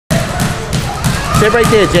Sit right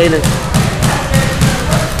there, Jalen.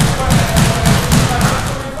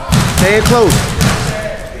 Stand close.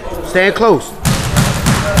 Stand close.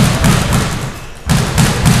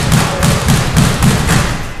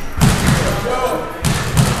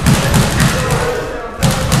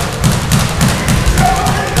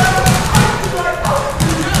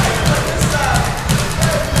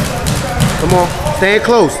 Come on. Stand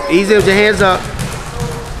close. Easy with your hands up.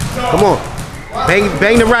 Come on.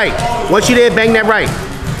 Bang the right. Once you're there, bang that right.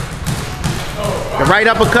 The right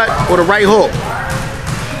uppercut or the right hook.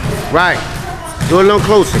 Right. Do it a little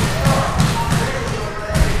closer.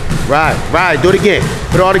 Right. Do it again.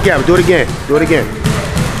 Put it all together. Do it again. Do it again.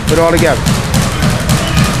 Put it all together.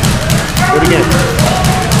 Do it again.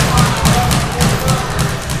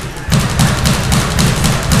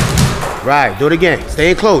 Right. Do it again.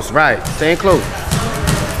 Staying close. Right. Staying close.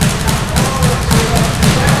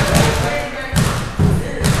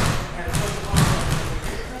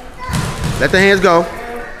 Let the hands go.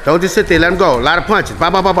 Don't just sit there. Let them go. A lot of punches.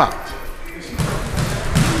 Bop, bop, bop, bop.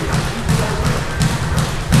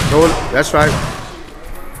 That's right.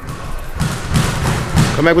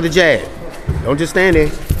 Come back with the jab. Don't just stand there.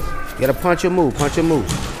 You gotta punch your move. Punch your move.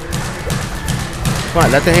 Come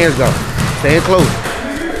on. Let the hands go. Stand close.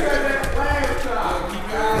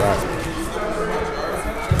 Right.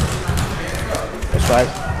 That's right.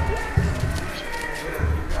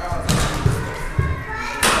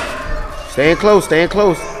 Staying close, staying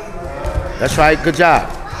close. That's right, good job.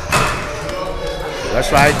 That's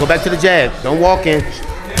right, go back to the jab. Don't walk in.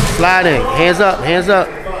 Slide in, hands up, hands up.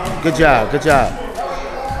 Good job, good job.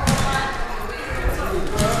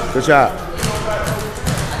 Good job.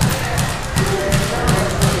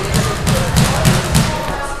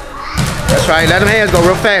 That's right, let them hands go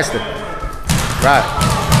real faster. Right,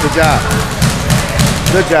 good job.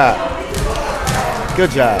 Good job.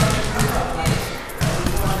 Good job.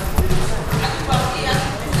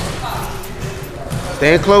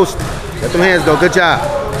 Stand close. Let them hands go. Good job.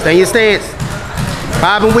 Stay in your stance.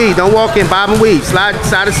 Bob and weave. Don't walk in. Bob and weave. Slide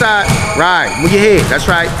side to side. Right. Move your head. That's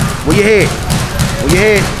right. Move your head. Move your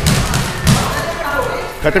head.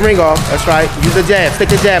 Cut the ring off. That's right. Use the jab. Stick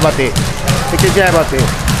the jab out there. Stick your jab out there.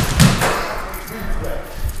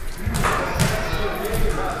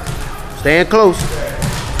 Stand close.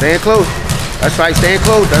 Stand close. That's right. Stand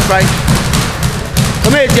close. That's right.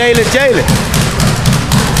 Come here, Jalen. Jalen.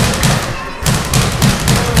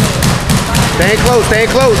 Staying close, staying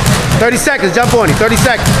close. 30 seconds, jump on him, 30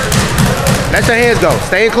 seconds. Let your hands go,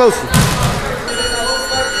 staying close.